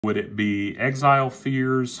Would it be exile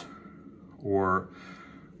fears or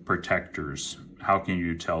protectors? How can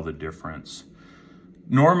you tell the difference?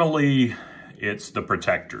 Normally, it's the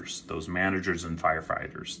protectors, those managers and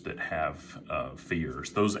firefighters that have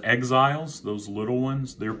fears. Those exiles, those little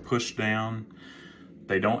ones, they're pushed down.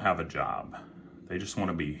 They don't have a job. They just want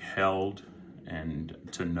to be held and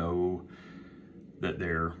to know that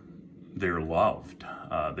they're loved.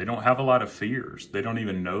 They don't have a lot of fears. They don't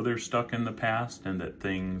even know they're stuck in the past and that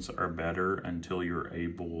things are better until you're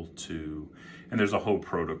able to, and there's a whole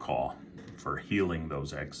protocol for healing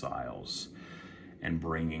those exiles and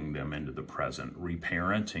bringing them into the present,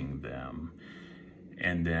 reparenting them.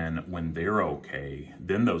 And then when they're okay,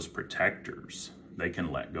 then those protectors, they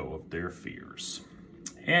can let go of their fears.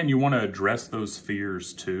 And you want to address those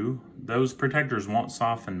fears too. Those protectors won't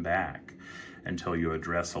soften back until you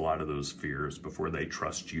address a lot of those fears before they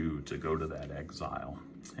trust you to go to that exile.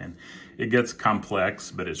 And it gets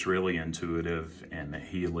complex, but it's really intuitive and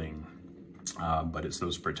healing. But it's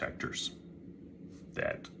those protectors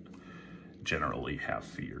that generally have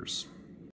fears.